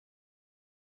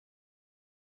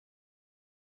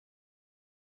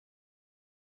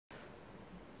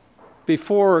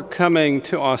Before coming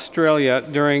to Australia,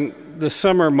 during the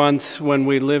summer months when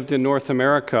we lived in North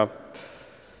America,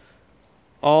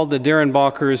 all the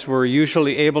Derrenbackers were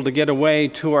usually able to get away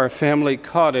to our family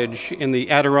cottage in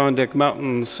the Adirondack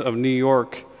Mountains of New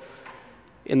York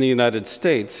in the United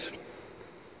States.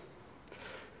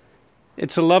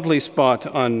 It's a lovely spot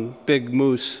on Big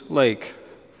Moose Lake,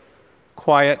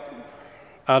 quiet,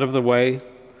 out of the way,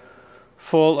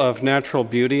 full of natural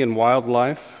beauty and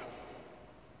wildlife.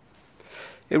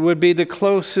 It would be the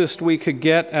closest we could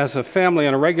get as a family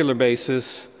on a regular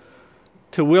basis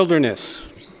to wilderness.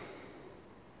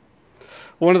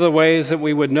 One of the ways that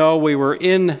we would know we were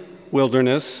in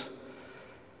wilderness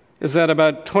is that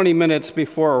about 20 minutes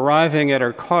before arriving at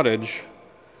our cottage,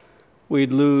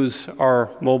 we'd lose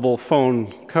our mobile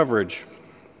phone coverage.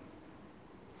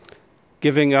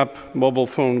 Giving up mobile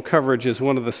phone coverage is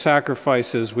one of the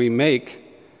sacrifices we make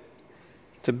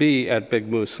to be at Big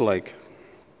Moose Lake.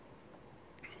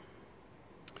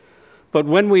 But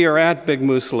when we are at Big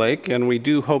Moose Lake, and we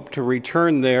do hope to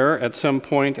return there at some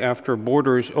point after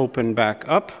borders open back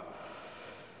up,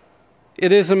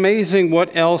 it is amazing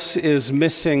what else is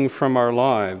missing from our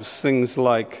lives. Things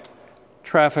like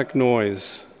traffic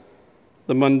noise,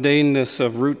 the mundaneness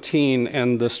of routine,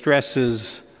 and the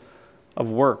stresses of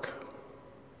work.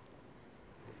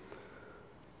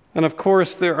 And of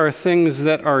course, there are things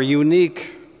that are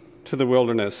unique to the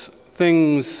wilderness,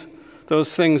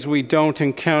 those things we don't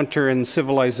encounter in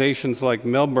civilizations like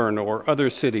Melbourne or other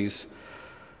cities.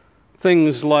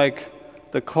 Things like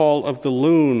the call of the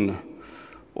loon,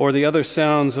 or the other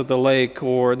sounds of the lake,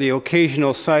 or the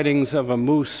occasional sightings of a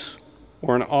moose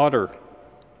or an otter.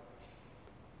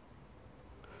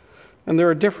 And there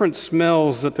are different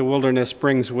smells that the wilderness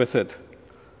brings with it,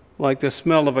 like the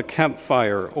smell of a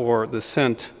campfire or the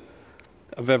scent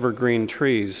of evergreen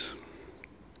trees.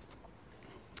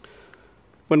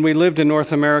 When we lived in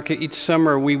North America, each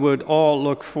summer we would all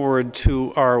look forward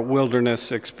to our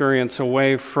wilderness experience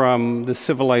away from the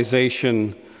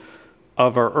civilization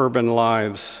of our urban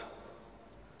lives.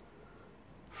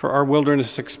 For our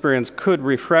wilderness experience could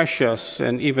refresh us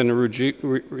and even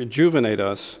rejuvenate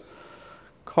us,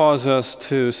 cause us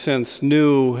to sense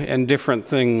new and different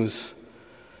things,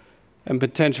 and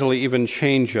potentially even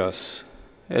change us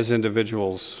as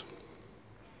individuals.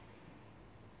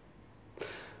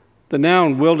 The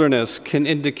noun wilderness can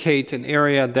indicate an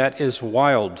area that is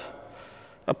wild,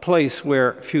 a place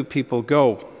where few people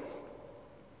go.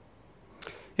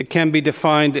 It can be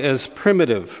defined as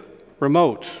primitive,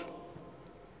 remote,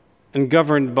 and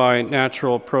governed by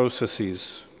natural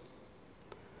processes.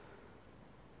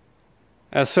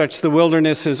 As such, the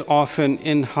wilderness is often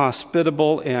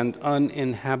inhospitable and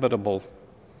uninhabitable.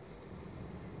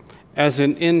 As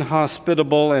an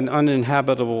inhospitable and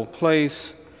uninhabitable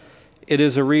place, it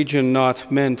is a region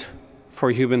not meant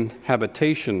for human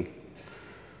habitation.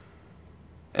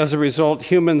 As a result,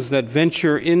 humans that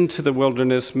venture into the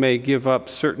wilderness may give up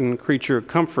certain creature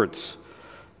comforts,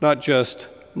 not just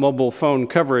mobile phone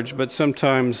coverage, but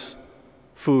sometimes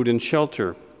food and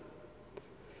shelter.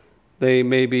 They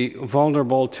may be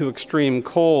vulnerable to extreme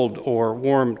cold or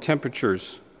warm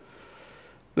temperatures.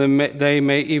 They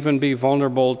may even be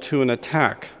vulnerable to an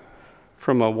attack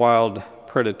from a wild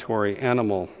predatory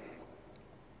animal.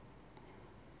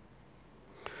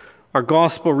 Our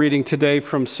gospel reading today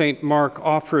from St. Mark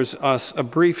offers us a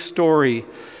brief story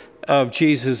of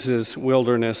Jesus'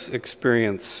 wilderness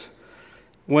experience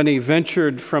when he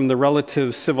ventured from the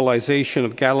relative civilization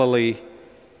of Galilee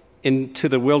into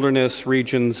the wilderness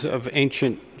regions of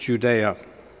ancient Judea.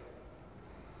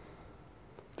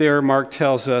 There, Mark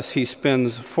tells us, he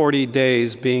spends 40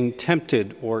 days being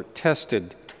tempted or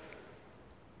tested.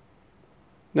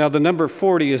 Now, the number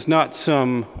 40 is not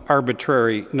some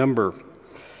arbitrary number.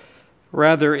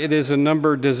 Rather, it is a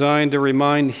number designed to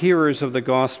remind hearers of the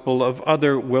gospel of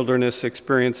other wilderness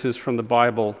experiences from the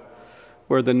Bible,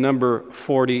 where the number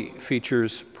 40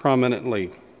 features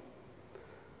prominently.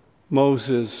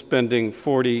 Moses spending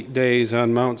 40 days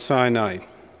on Mount Sinai.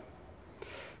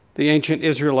 The ancient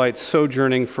Israelites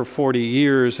sojourning for 40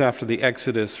 years after the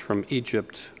Exodus from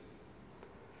Egypt.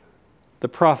 The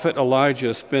prophet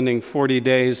Elijah spending 40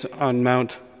 days on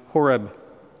Mount Horeb.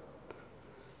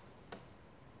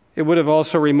 It would have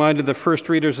also reminded the first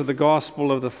readers of the gospel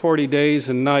of the 40 days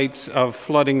and nights of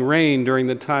flooding rain during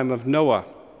the time of Noah.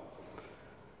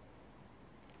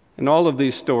 In all of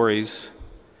these stories,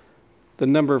 the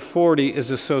number 40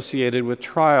 is associated with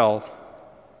trial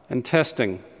and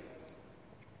testing.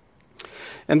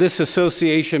 And this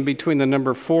association between the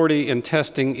number 40 and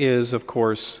testing is, of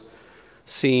course,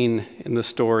 seen in the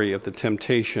story of the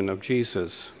temptation of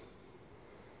Jesus.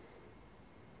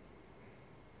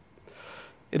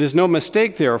 It is no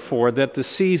mistake, therefore, that the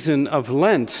season of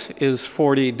Lent is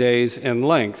 40 days in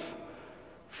length,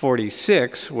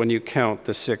 46 when you count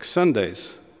the 6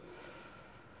 Sundays.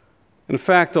 In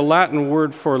fact, the Latin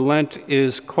word for Lent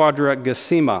is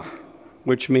quadragesima,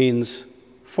 which means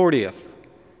 40th.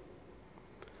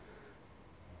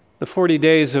 The 40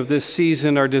 days of this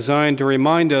season are designed to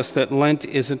remind us that Lent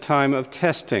is a time of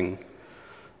testing,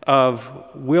 of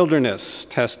wilderness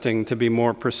testing, to be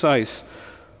more precise.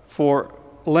 For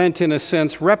Lent, in a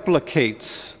sense,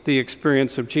 replicates the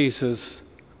experience of Jesus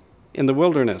in the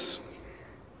wilderness.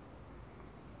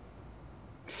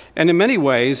 And in many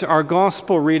ways, our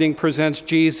gospel reading presents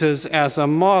Jesus as a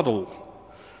model,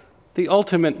 the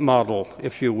ultimate model,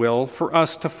 if you will, for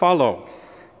us to follow.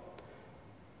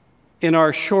 In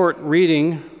our short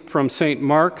reading from St.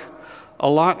 Mark, a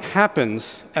lot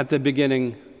happens at the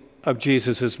beginning of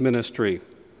Jesus' ministry.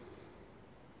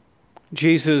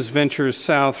 Jesus ventures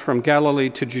south from Galilee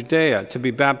to Judea to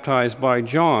be baptized by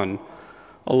John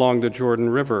along the Jordan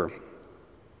River.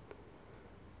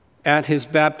 At his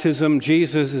baptism,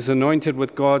 Jesus is anointed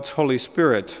with God's Holy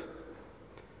Spirit.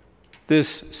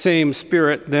 This same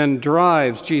Spirit then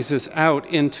drives Jesus out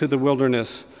into the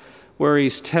wilderness, where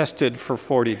he's tested for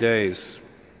 40 days.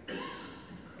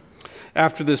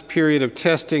 After this period of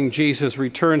testing, Jesus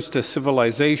returns to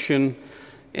civilization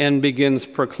and begins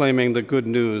proclaiming the good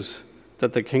news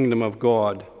that the kingdom of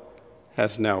God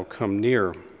has now come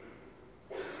near.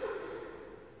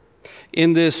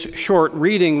 In this short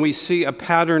reading, we see a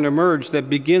pattern emerge that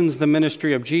begins the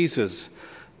ministry of Jesus: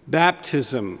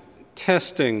 baptism,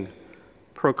 testing,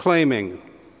 proclaiming.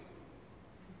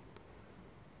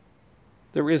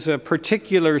 There is a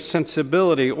particular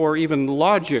sensibility or even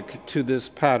logic to this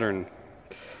pattern.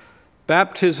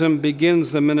 Baptism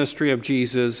begins the ministry of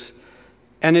Jesus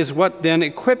and is what then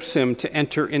equips him to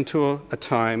enter into a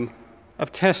time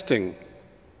of testing.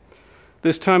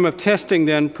 This time of testing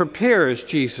then prepares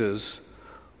Jesus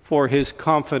for his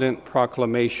confident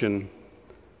proclamation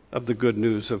of the good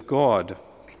news of God.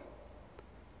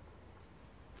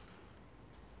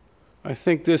 I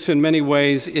think this in many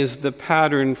ways is the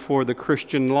pattern for the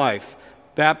Christian life: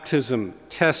 baptism,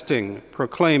 testing,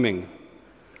 proclaiming.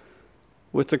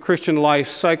 With the Christian life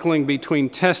cycling between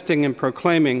testing and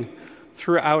proclaiming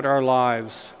throughout our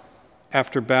lives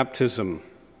after baptism.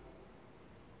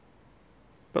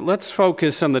 But let's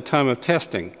focus on the time of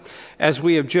testing, as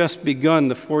we have just begun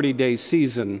the 40-day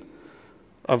season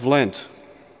of Lent.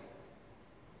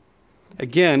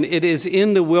 Again, it is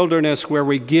in the wilderness where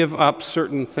we give up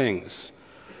certain things,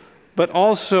 but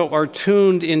also are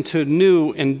tuned into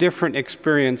new and different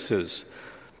experiences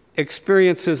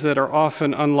that are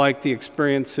often unlike the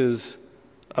experiences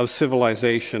of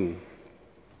civilization.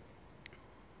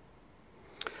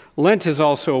 Lent is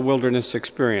also a wilderness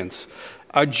experience,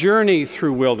 a journey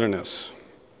through wilderness.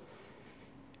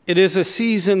 It is a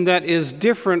season that is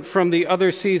different from the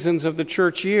other seasons of the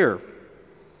church year.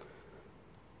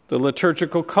 The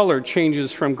liturgical color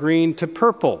changes from green to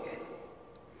purple.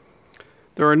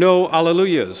 There are no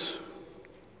alleluias,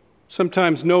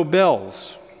 sometimes no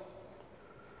bells.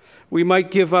 We might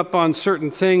give up on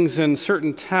certain things and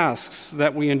certain tasks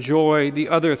that we enjoy the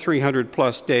other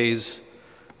 300+ days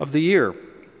of the year.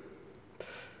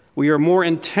 We are more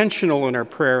intentional in our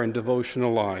prayer and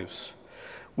devotional lives.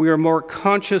 We are more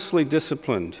consciously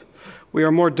disciplined. We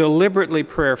are more deliberately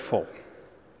prayerful.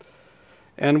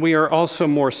 And we are also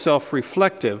more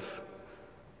self-reflective,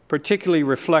 particularly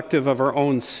reflective of our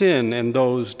own sin and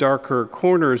those darker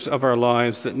corners of our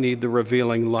lives that need the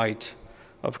revealing light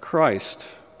of Christ.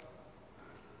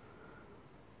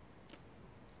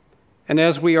 And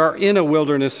as we are in a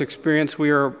wilderness experience, we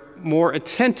are more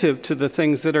attentive to the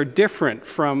things that are different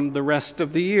from the rest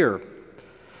of the year.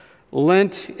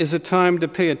 Lent is a time to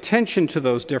pay attention to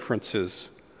those differences.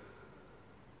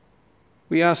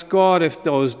 We ask God if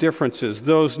those differences,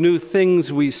 those new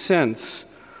things we sense,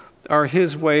 are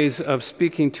his ways of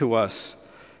speaking to us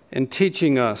and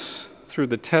teaching us through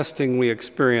the testing we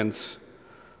experience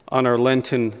on our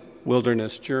Lenten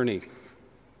wilderness journey.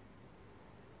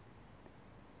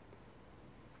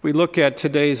 We look at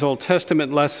today's Old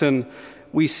Testament lesson,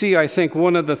 we see, I think,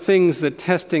 one of the things that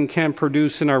testing can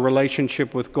produce in our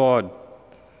relationship with God.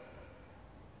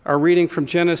 Our reading from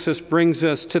Genesis brings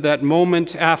us to that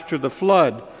moment after the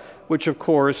flood, which, of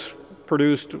course,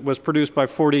 was produced by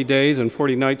 40 days and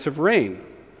 40 nights of rain,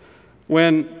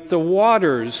 when the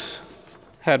waters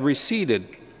had receded.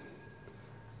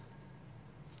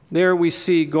 There we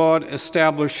see God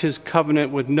establish his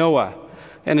covenant with Noah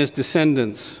and his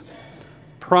descendants,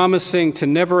 promising to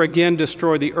never again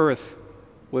destroy the earth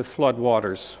with flood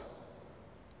waters.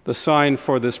 The sign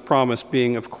for this promise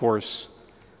being, of course,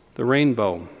 the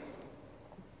rainbow.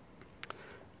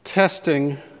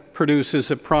 Testing produces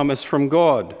a promise from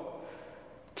God.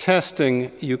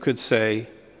 Testing, you could say,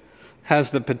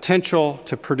 has the potential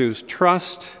to produce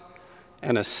trust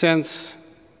and a sense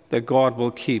that God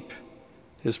will keep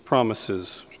his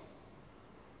promises.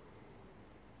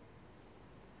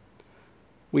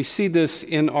 We see this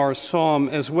in our psalm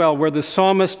as well, where the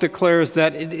psalmist declares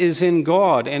that it is in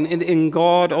God and in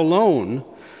God alone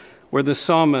where the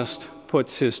psalmist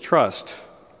puts his trust.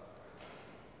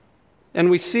 And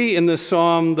we see in the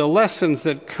psalm the lessons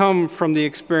that come from the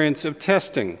experience of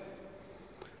testing.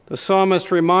 The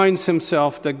psalmist reminds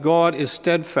himself that God is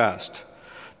steadfast,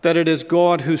 that it is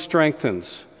God who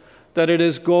strengthens, that it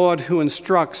is God who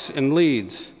instructs and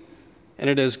leads, and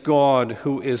it is God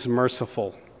who is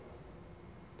merciful.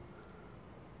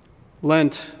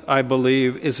 Lent, I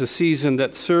believe, is a season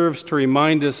that serves to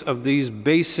remind us of these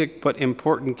basic but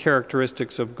important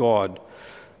characteristics of God: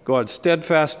 God's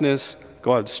steadfastness,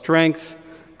 God's strength,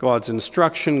 God's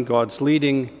instruction, God's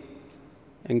leading,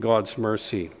 and God's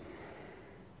mercy.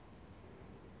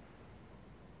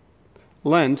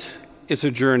 Lent is a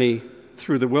journey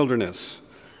through the wilderness.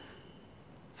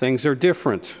 Things are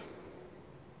different.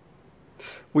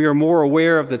 We are more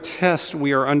aware of the test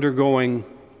we are undergoing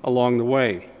along the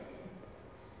way.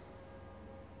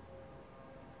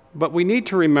 But we need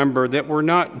to remember that we're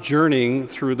not journeying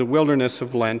through the wilderness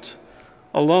of Lent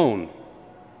alone.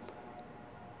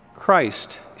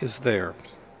 Christ is there.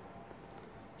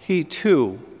 He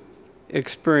too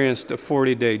experienced a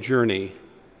 40-day journey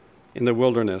in the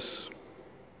wilderness.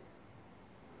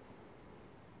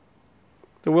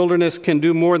 The wilderness can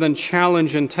do more than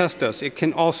challenge and test us. It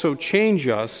can also change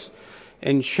us,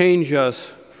 and change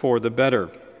us for the better.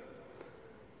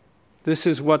 This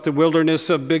is what the wilderness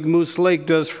of Big Moose Lake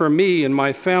does for me and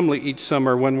my family each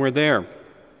summer when we're there.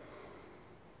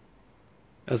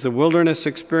 As the wilderness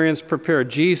experience prepared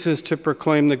Jesus to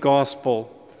proclaim the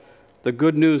gospel, the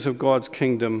good news of God's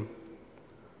kingdom,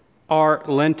 our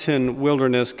Lenten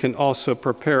wilderness can also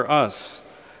prepare us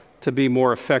to be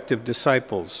more effective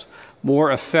disciples,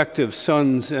 more effective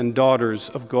sons and daughters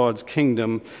of God's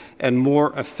kingdom, and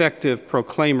more effective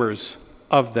proclaimers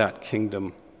of that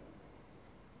kingdom.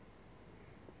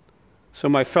 So,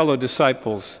 my fellow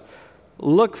disciples,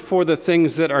 look for the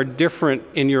things that are different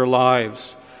in your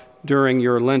lives during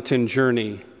your Lenten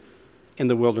journey in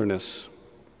the wilderness.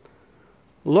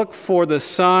 Look for the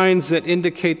signs that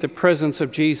indicate the presence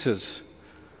of Jesus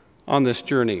on this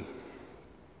journey.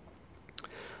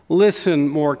 Listen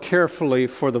more carefully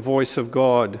for the voice of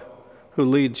God who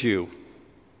leads you.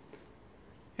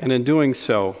 And in doing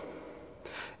so,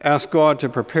 ask God to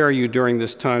prepare you during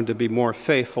this time to be more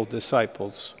faithful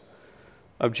disciples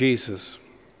of Jesus.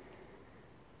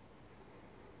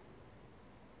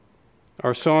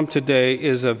 Our psalm today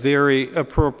is a very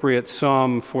appropriate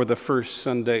psalm for the first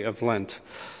Sunday of Lent.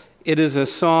 It is a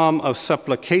psalm of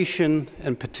supplication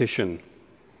and petition.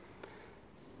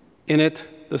 In it,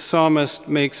 the psalmist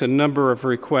makes a number of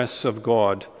requests of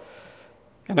God.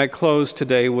 And I close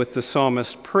today with the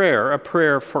psalmist's prayer, a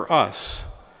prayer for us,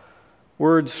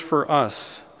 words for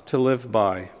us to live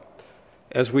by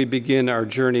as we begin our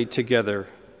journey together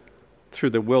through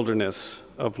the wilderness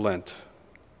of Lent.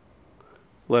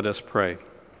 Let us pray.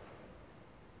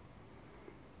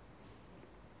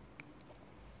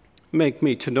 Make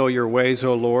me to know your ways,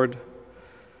 O Lord.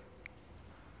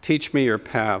 Teach me your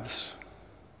paths.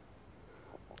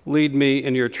 Lead me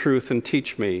in your truth and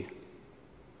teach me,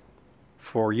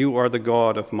 for you are the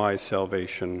God of my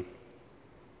salvation.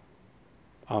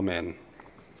 Amen.